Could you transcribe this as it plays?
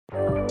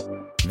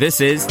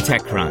This is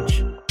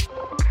TechCrunch.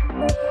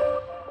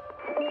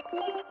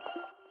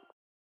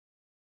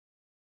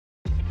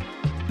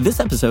 This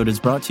episode is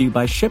brought to you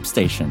by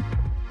ShipStation.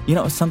 You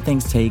know, some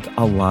things take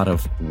a lot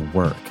of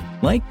work,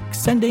 like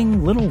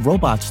sending little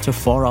robots to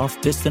far-off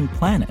distant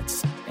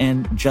planets.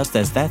 And just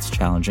as that's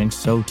challenging,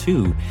 so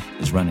too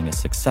is running a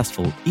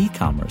successful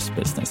e-commerce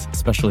business,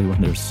 especially when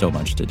there's so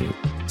much to do.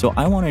 So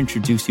I want to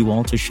introduce you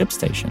all to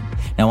ShipStation.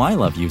 Now, I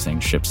love using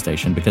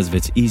ShipStation because of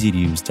its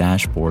easy-to-use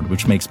dashboard,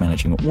 which makes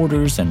managing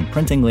orders and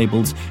printing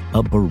labels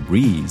a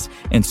breeze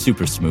and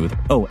super smooth.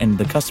 Oh, and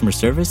the customer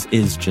service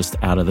is just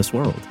out of this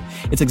world.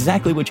 It's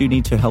exactly what you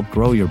need to help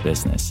grow your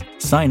business.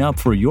 Sign up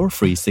for your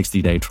free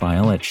 60-day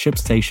trial at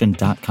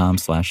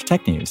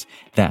shipstation.com/technews.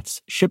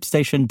 That's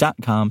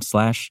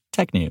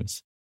shipstation.com/technews.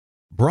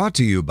 Brought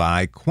to you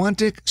by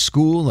Quantic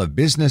School of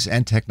Business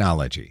and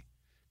Technology.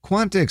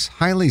 Quantic's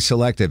highly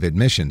selective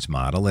admissions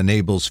model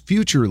enables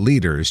future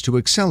leaders to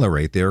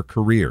accelerate their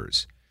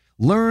careers.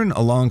 Learn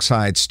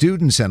alongside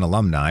students and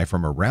alumni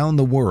from around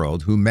the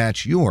world who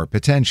match your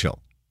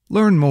potential.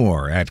 Learn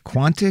more at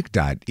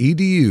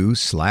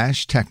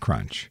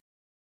quantic.edu/techcrunch.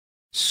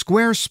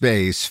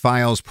 Squarespace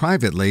files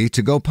privately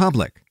to go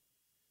public.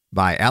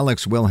 By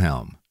Alex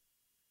Wilhelm.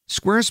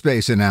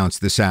 Squarespace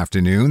announced this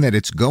afternoon that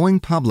it's going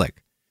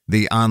public.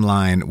 The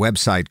online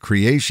website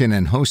creation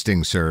and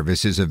hosting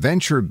service is a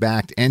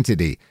venture-backed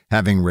entity,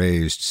 having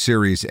raised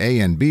Series A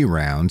and B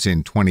rounds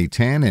in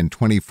 2010 and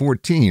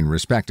 2014,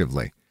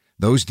 respectively.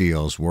 Those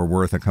deals were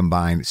worth a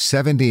combined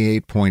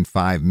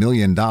 $78.5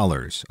 million,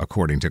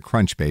 according to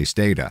Crunchbase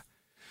data.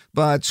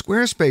 But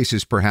Squarespace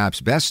is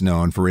perhaps best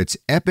known for its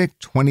epic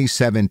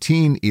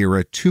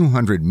 2017-era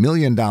 $200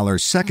 million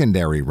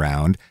secondary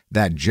round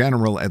that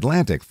General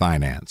Atlantic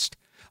financed.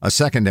 A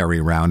secondary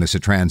round is a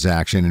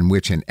transaction in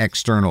which an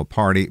external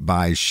party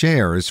buys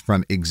shares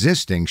from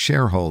existing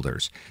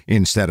shareholders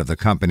instead of the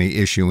company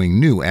issuing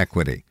new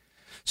equity.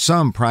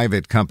 Some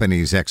private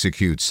companies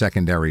execute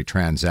secondary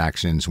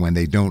transactions when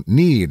they don't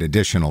need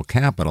additional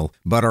capital,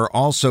 but are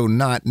also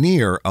not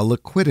near a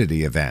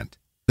liquidity event.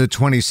 The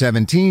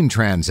 2017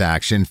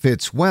 transaction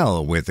fits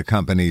well with the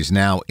company's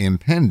now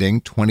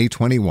impending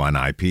 2021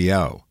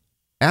 IPO.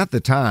 At the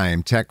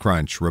time,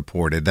 TechCrunch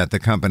reported that the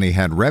company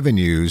had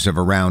revenues of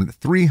around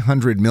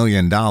 $300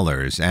 million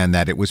and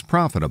that it was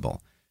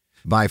profitable.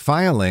 By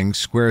filing,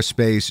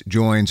 Squarespace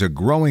joins a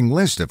growing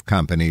list of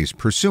companies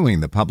pursuing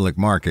the public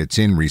markets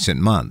in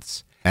recent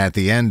months. At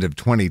the end of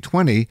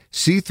 2020,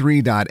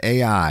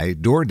 C3.ai,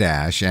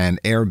 DoorDash,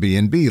 and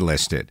Airbnb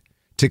listed.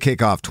 To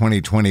kick off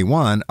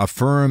 2021,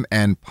 Affirm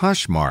and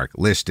Poshmark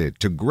listed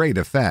to great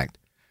effect.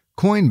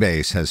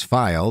 Coinbase has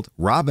filed,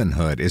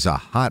 Robinhood is a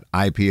hot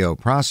IPO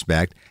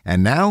prospect,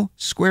 and now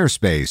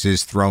Squarespace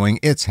is throwing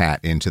its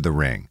hat into the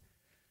ring.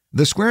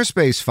 The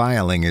Squarespace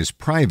filing is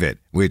private,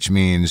 which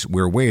means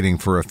we're waiting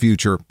for a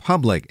future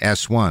public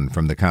S-1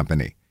 from the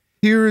company.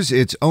 Here's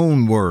its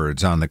own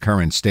words on the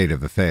current state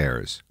of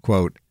affairs.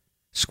 Quote,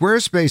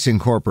 Squarespace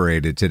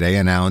Incorporated today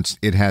announced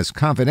it has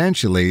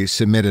confidentially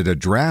submitted a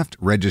draft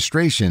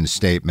registration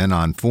statement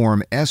on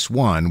Form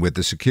S-1 with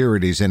the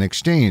Securities and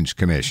Exchange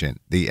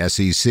Commission, the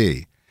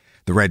SEC.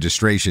 The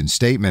registration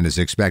statement is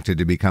expected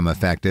to become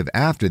effective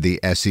after the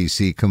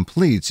SEC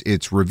completes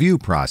its review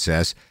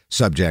process,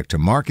 subject to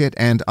market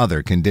and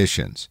other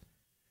conditions.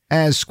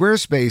 As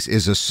Squarespace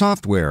is a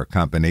software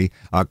company,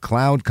 a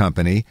cloud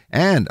company,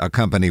 and a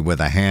company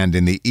with a hand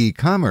in the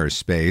e-commerce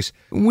space,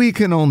 we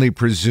can only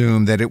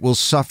presume that it will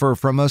suffer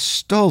from a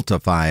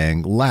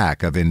stultifying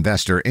lack of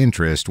investor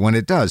interest when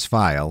it does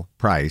file,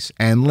 price,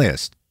 and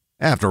list.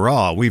 After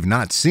all, we've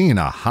not seen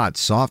a hot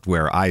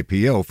software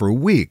IPO for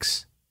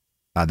weeks.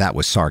 That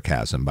was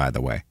sarcasm, by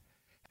the way.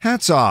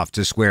 Hats off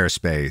to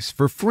Squarespace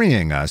for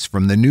freeing us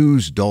from the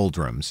news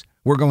doldrums.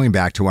 We're going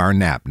back to our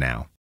nap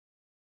now.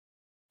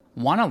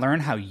 Want to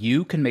learn how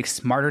you can make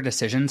smarter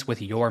decisions with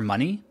your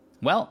money?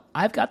 Well,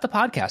 I've got the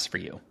podcast for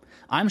you.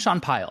 I'm Sean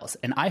Piles,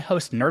 and I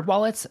host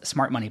NerdWallet's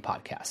Smart Money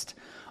Podcast.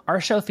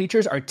 Our show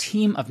features our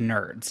team of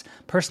nerds,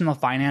 personal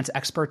finance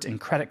experts in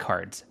credit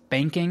cards,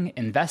 banking,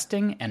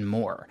 investing, and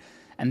more.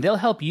 And they'll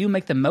help you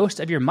make the most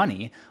of your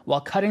money while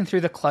cutting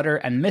through the clutter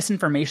and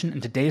misinformation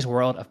in today's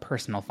world of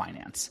personal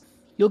finance.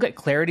 You'll get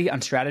clarity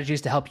on strategies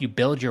to help you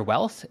build your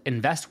wealth,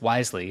 invest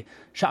wisely,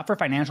 shop for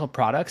financial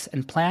products,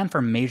 and plan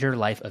for major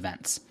life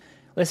events.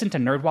 Listen to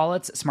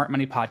NerdWallet's Smart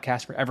Money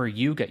Podcast wherever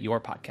you get your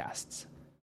podcasts.